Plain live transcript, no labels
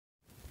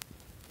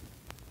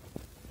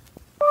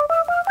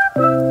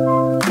Like,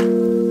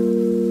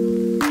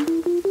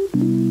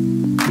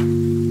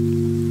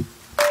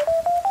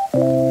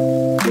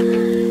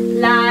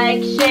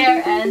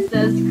 share, and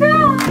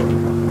subscribe!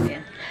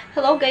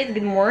 Hello guys,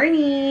 good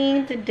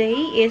morning! Today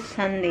is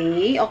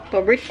Sunday,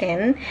 October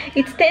 10.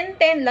 It's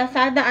 10:10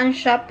 Lazada and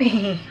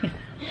Shopee.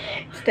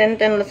 It's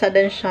 10:10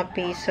 Lazada and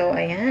Shopee. So,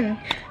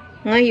 ayan.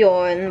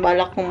 Ngayon,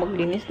 balak kong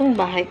maglinis ng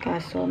bahay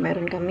kaso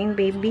meron kaming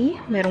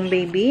baby. Merong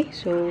baby.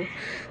 So,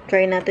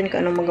 try natin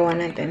kung anong magawa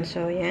natin.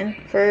 So, ayan.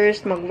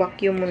 First,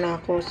 mag-vacuum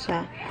muna ako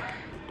sa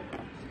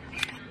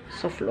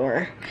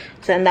floor.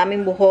 So, ang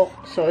daming buhok.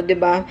 So, 'di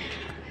ba?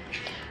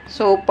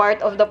 So, part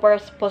of the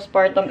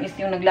postpartum is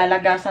yung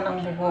naglalagasan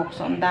ng buhok.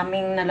 So, ang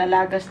daming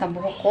nalalagas na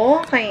buhok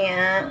ko.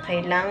 Kaya,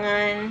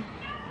 kailangan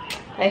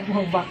ay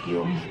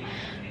mag-vacuum.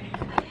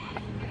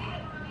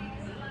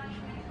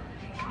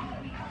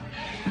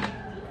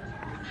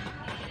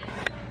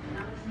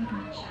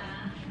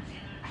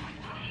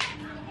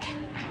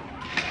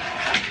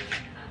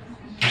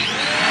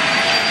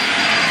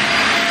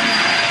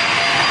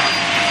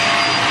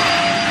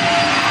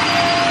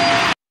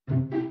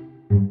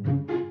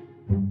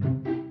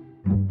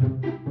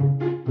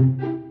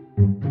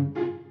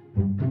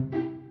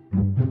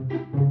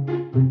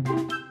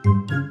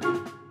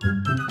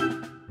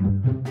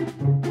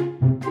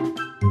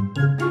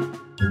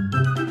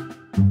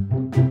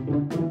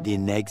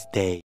 Next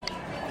day.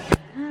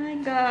 Hi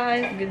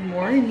guys, good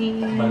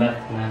morning. Balat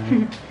na.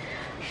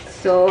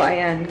 So,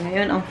 ayan,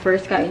 ngayon ang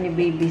first kain ni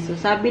baby. So,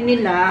 sabi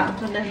nila,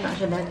 ano na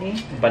siya dati?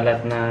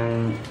 Balat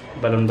ng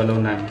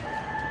balon-balonan.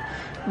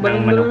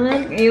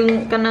 Balon-balonan?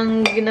 Yung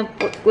kanang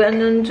ginapot,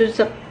 ano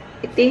sa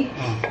iti?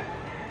 Oh.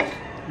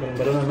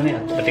 Balon-balonan man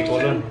yan,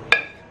 patikulon.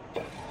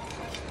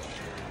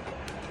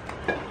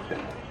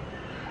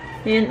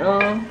 Yan,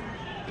 oh.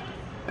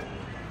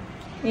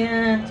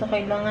 Yan, so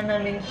kailangan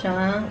namin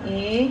siyang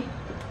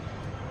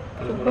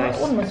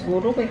pagbaon, mas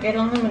guro.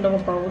 Kailangan naman daw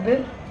powder.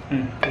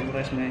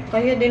 Pagbaras na eh.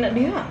 Kaya din na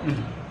diha.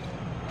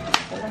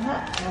 Kalaha.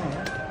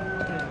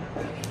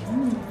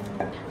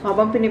 So,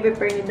 habang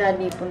piniprepare ni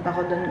Daddy, punta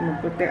ko doon,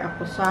 mag-prepare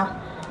ako sa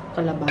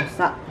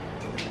kalabasa.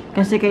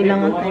 Kasi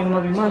kailangan tayo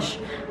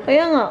mag-mash.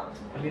 Kaya nga.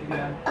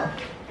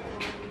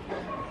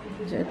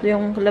 So, ito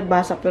yung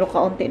kalabasa, pero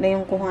kaunti na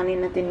yung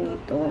kuhanin natin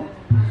dito.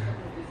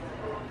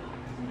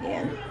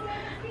 Ayan.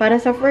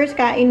 Para sa first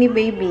kain ni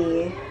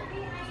baby,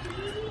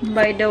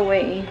 by the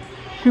way,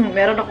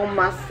 meron akong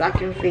mask sa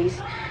aking face.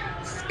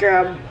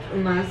 Scrub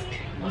mask.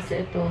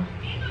 Kasi ito.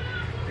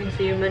 Yung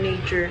sa Human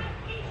Nature.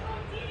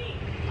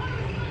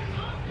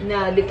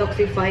 Na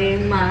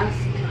detoxifying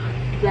mask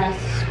plus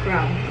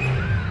scrub.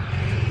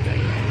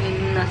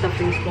 Yung nasa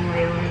face ko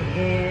ngayon.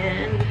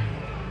 And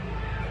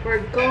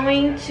we're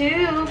going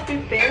to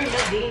prepare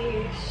the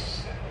dish.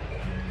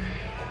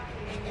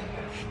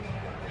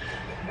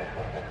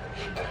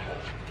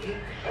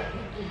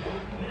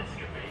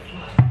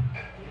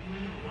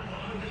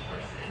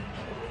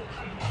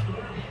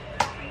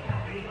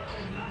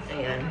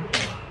 Ayan.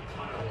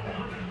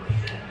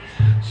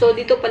 So,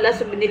 dito pala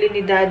sa binili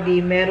ni Daddy,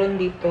 meron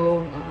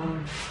dito,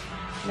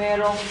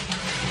 merong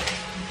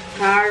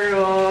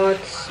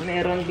carrots,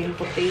 meron din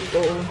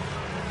potato.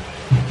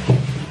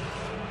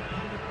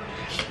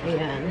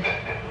 Ayan.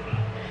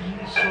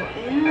 So,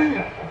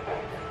 ayan.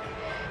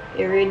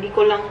 I-ready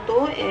ko lang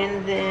to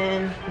and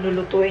then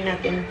lulutuin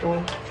natin to.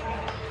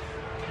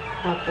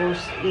 Tapos,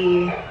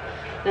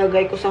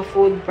 ilagay ko sa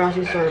food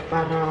processor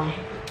para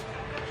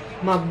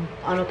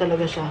ano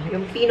talaga siya.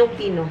 Yung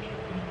pinong-pino.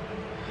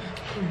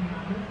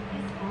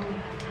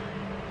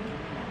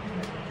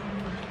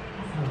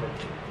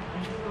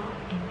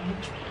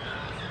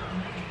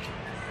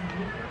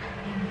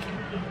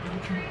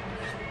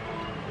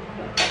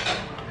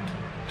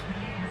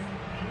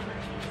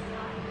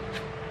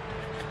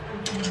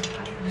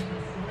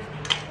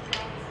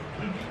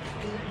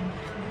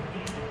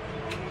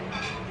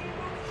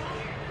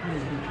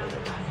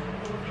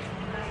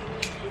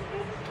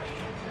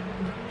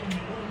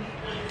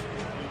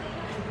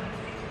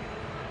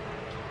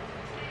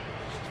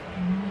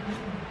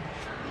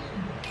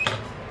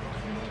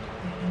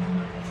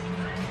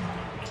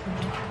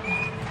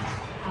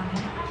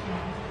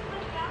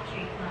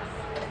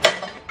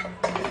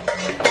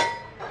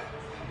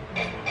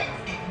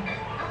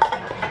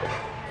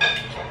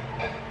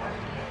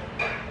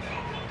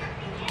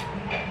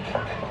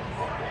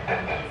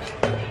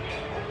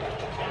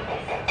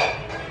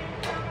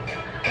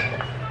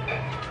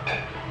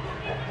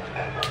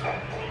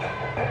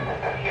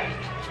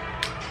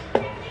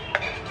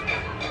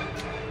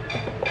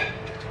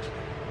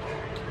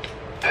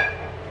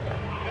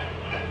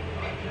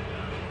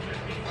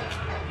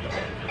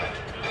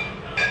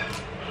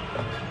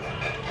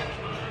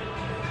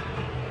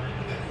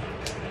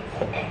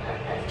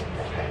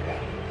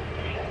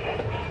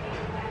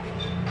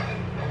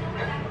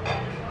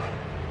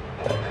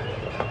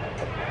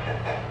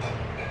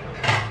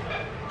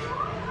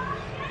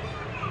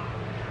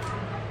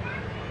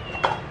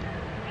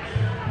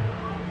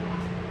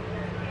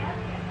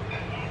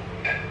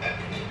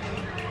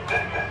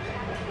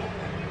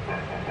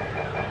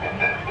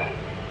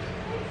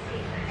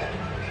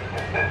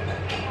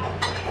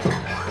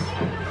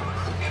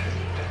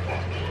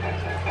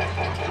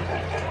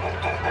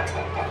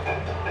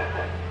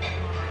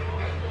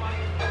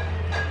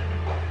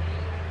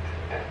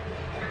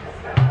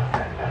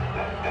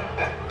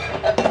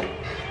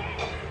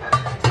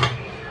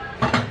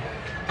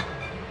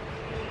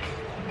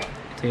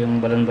 Ito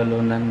yung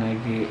balon-balonan na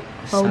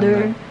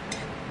Powder.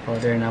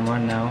 Powder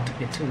naman now.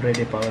 It's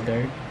already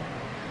powdered.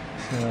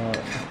 So,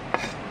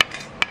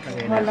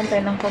 Kuha lang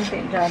tayo ng konti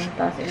dyan.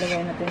 Tapos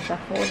ilagay natin sa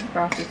food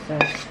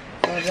processor.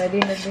 So,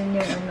 ready na din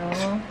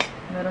yung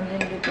meron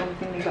din dito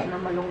piniga na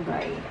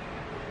malunggay.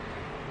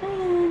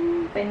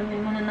 Ayan.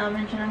 Painumin muna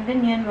namin siya ng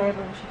ganyan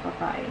bago siya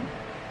kakain.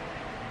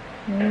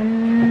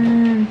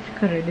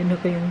 Ready na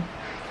kayo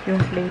yung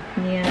plate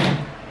niya.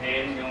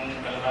 and yung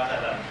kalabasa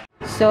lang.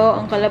 So,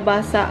 ang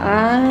kalabasa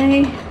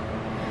ay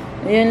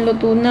ayan,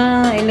 luto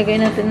na. Ilagay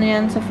natin na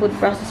yan sa food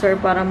processor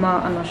para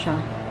maano siya.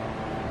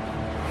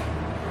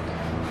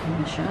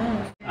 Ano siya?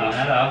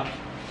 Hello.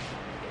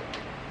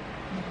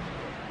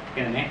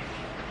 Ganun eh?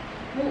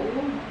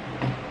 Oo.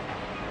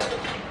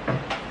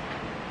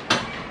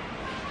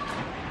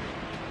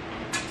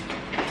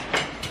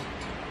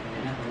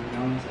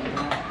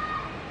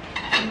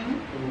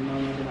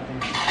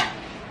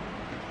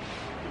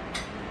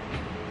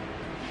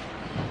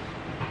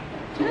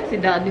 Si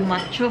Daddy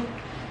Macho.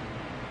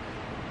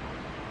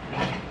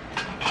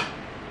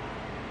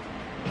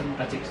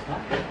 Ka-chicks ka?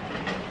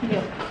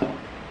 Yuck.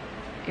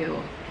 Ew.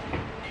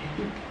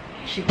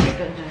 Shiki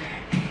ka dyan.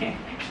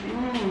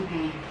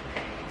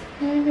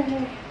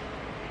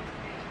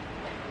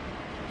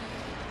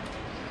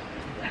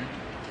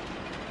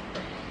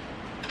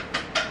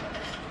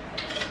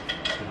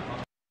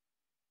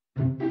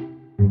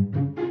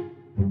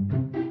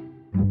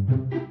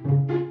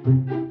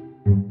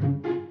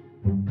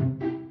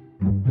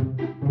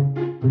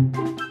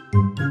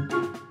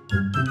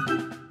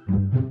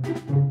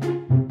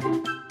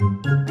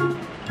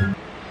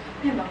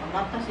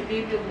 Si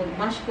Bibi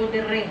mag-mash ko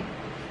din rin.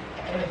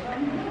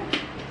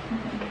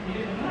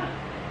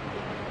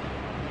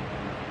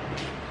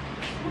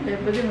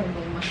 Pwede mo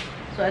mag-mash.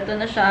 So, ito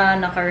na siya.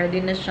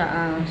 Naka-ready na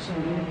siya. So,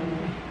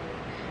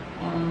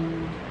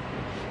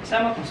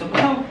 Isama ko sa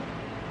baw.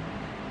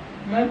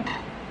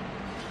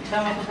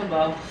 Isama ko sa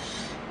baw.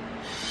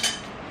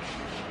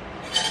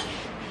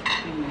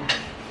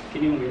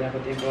 Kini mo gila ko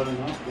tayo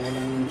no? Kung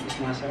walang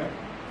Kinemaster.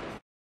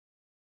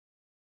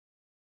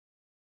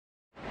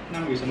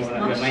 Nang gusto mo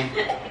lang gamay.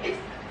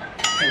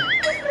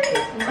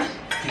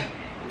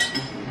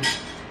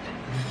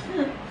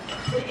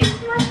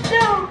 Smash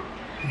daw!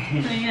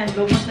 Ayan,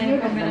 lumos na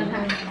yung camera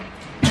na.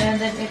 Ayan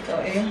din ito.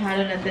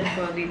 Halo na din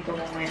ko dito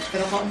mamaya.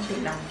 Pero kaunti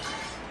lang.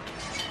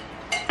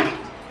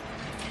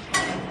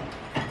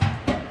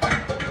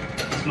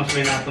 Smash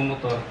rin natin mo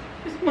to.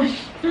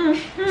 Smash!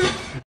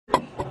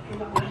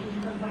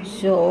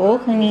 So,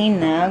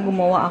 kanina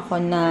gumawa ako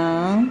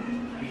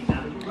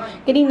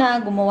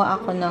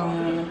ng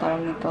anong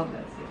tawag nito?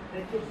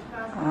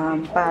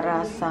 Para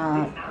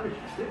sa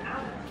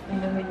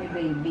inumin ni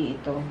baby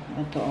ito.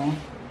 Ito.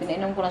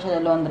 Pinainom ko na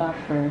siya 2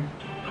 dropper.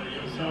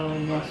 So,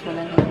 yes,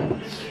 wala na yun.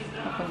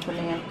 Open ko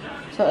na yan.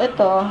 So,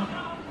 ito.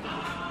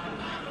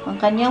 Ang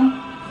kanyang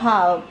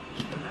pulp.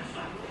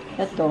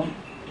 Ito.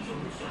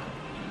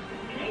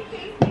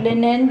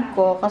 Blend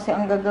ko kasi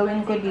ang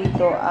gagawin ko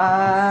dito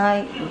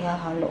ay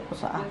ihahalo ko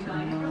sa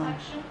aking mga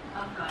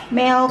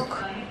milk.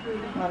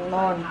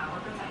 Ganon.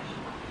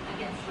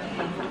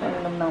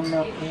 Painom ng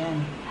milk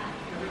yan.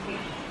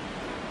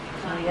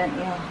 So, yan.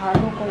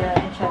 Ihahalo ko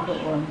yan siya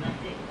doon.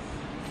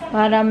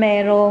 Para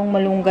merong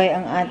malunggay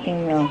ang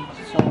ating milk.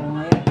 So,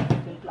 ngayon,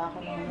 timpla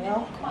ko ng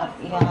milk at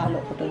ihahalo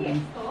ko ito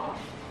din.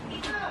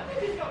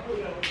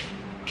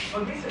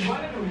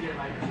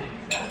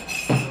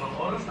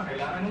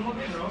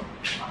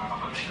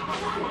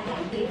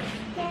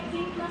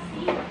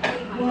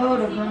 Wow,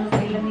 naman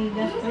kay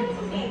lamigas.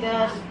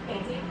 Lamigas.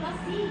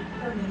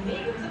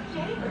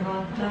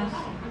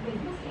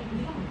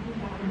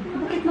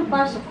 Bakit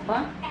napasok pa?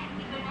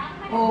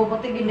 Oh,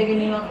 pati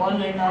ginagin nga ko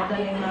online natin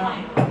yung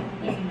na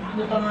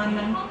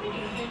butanganan.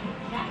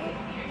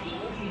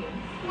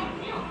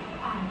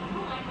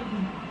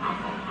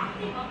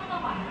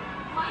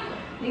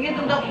 Hindi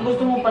ito daw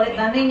gusto mo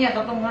palitanin niya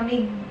katong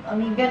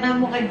amiga na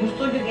mo kay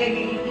gusto yung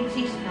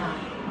i-insist na.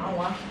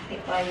 Awa,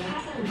 tikay.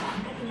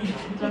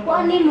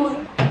 mo?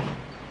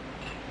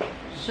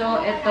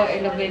 So, ito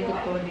ilagay ko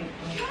to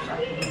dito sa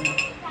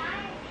akin.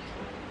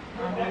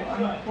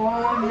 Ano po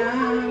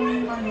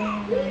ng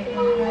malunggay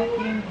ang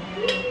ating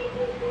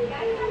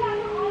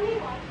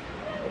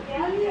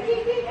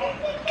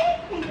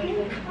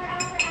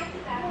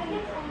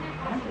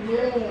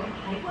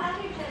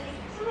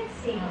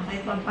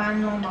kahit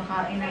paano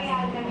makain na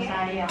yung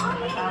masayang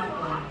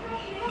matapon.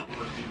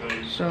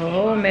 So,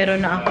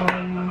 meron na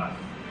akong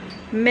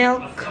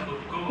milk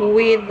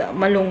with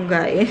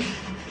malunggay.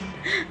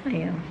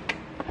 Ayan.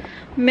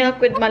 Milk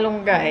with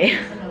malunggay.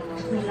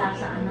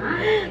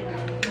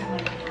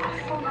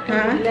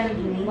 Ha?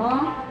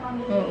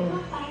 Oo.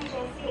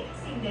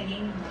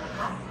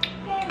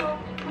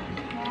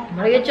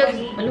 Maria Chog,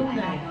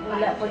 malunggay.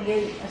 Wala pag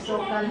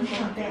asukal.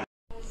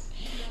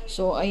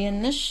 So, ayan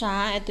na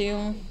siya. Ito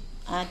yung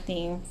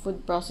ating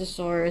food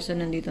processor. So,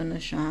 nandito na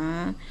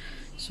siya.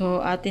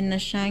 So, atin na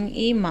siyang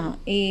i-blend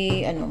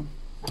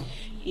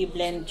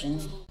dyan.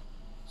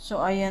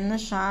 So, ayan na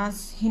siya.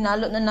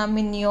 Hinalo na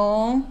namin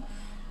yung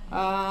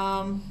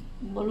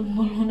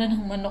Bulong-bulong na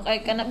ng manok.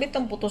 Ay, kanabit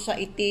ang puto sa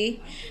iti.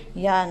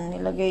 Yan,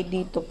 nilagay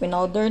dito.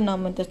 Pinowder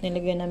naman, tapos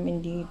nilagay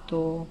namin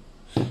dito.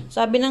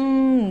 Sabi ng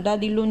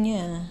daddy lo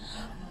niya,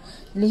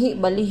 lihi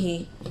ba?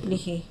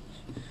 Lihi.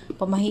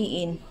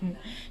 Pamahiin.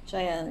 So,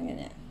 ayan,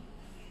 ganyan.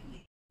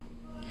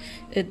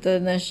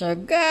 Ito na siya,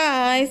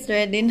 guys.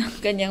 Ready na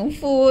kanyang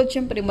food.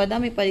 Siyempre,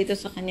 madami pa dito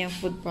sa kanyang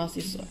food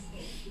processor.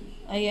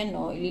 Ayan,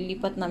 o.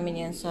 Ililipat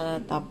namin yan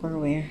sa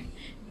Tupperware.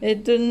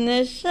 Ito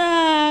na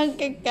siya.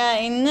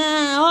 Kakain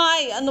na.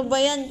 Hoy! Ano ba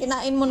yan?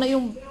 Kinain mo na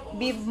yung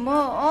bib mo.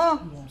 Oh!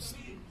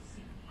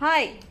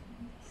 Hi!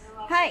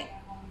 Hi!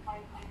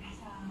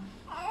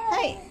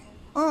 Hi!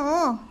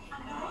 Oo.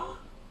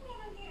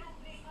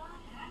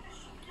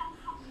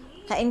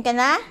 Kain ka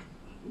na?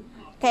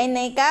 Kain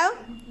na ikaw?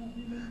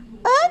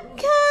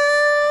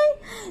 Okay!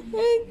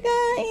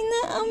 Kain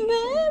na ang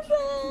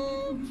bebe.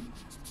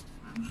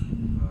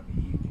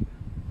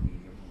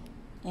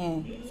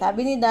 Sabi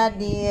ni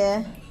daddy,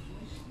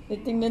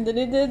 tingnan doon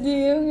ni daddy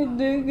yung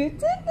dugo.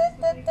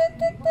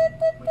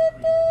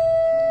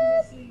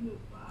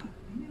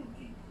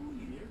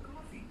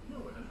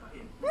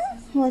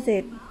 What's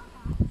it?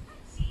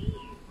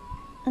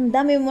 Ang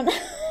dami mo na.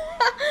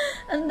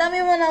 Ang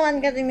dami mo naman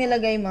kasi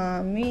nilagay,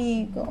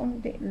 mami.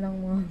 Kaunti lang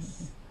mo.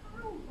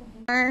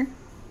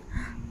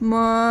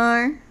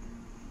 More.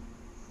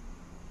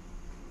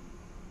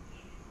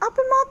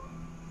 Open mouth.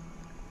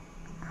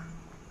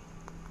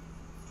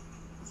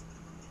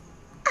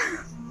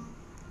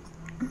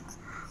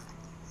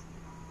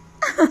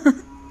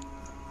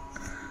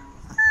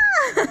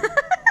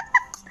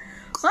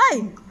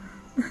 Hoy!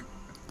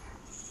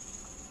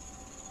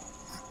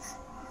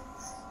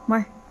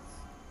 More.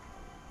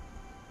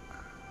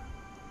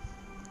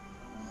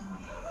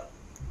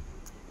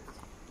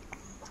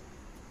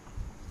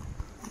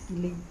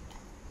 Kilig.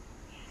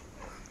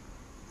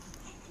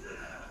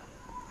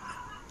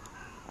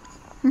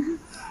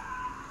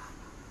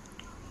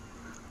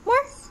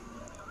 More.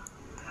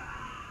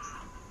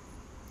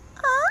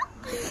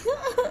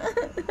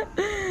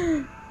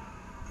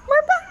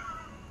 More pa.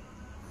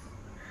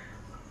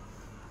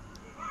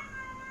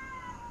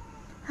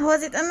 How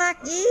was it, anak?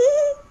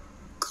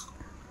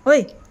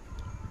 Hoy!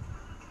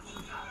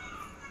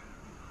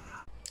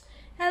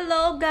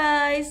 Hello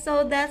guys,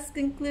 so that's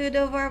conclude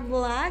of our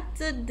vlog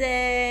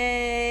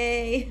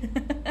today.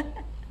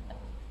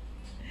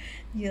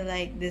 You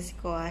like this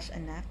squash,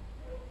 anak?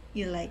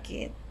 You like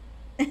it?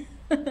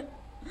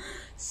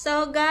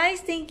 So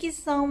guys, thank you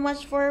so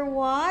much for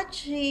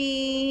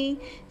watching.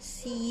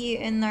 See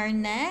you in our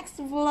next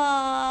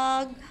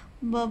vlog.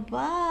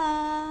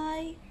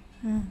 Bye-bye.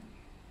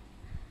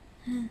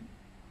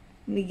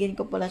 Bigyan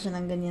ko pala siya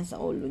ng ganyan sa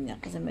ulo niya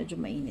kasi medyo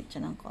mainit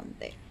siya ng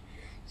konti.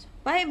 So,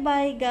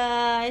 bye-bye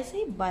guys.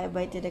 Say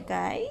bye-bye to the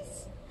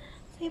guys.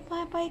 Say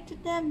bye-bye to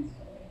them.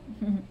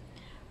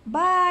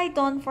 Bye.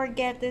 Don't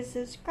forget to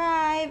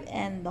subscribe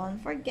and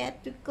don't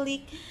forget to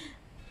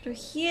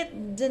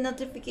hit the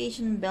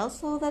notification bell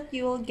so that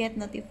you will get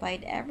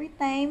notified every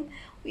time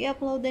we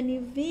upload a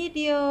new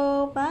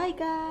video. Bye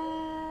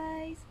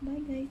guys.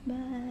 Bye guys.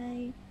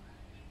 Bye.